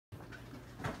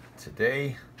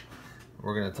Today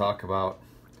we're going to talk about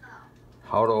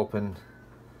how to open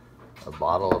a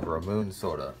bottle of Ramune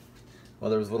soda.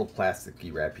 Well, there was a little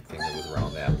plasticky wrappy thing that was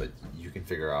around that, but you can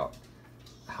figure out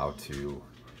how to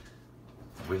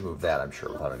remove that, I'm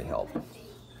sure, without any help.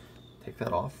 Take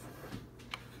that off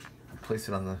and place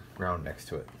it on the ground next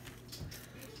to it.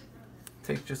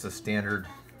 Take just a standard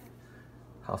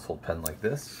household pen like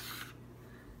this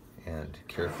and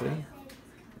carefully,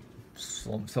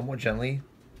 somewhat gently,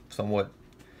 somewhat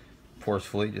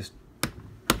forcefully, just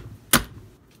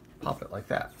pop it like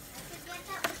that.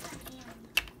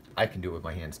 I can do it with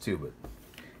my hands too, but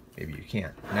maybe you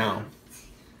can't. Now,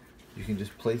 you can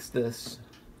just place this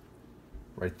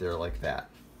right there like that.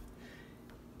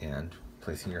 And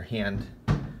placing your hand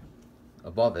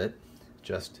above it,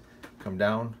 just come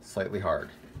down slightly hard.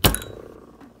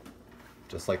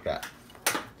 Just like that.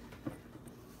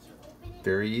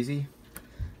 Very easy.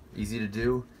 Easy to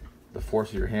do. The force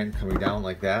of your hand coming down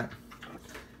like that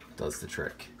does the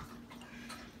trick.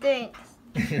 Thanks.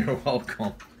 You're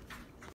welcome.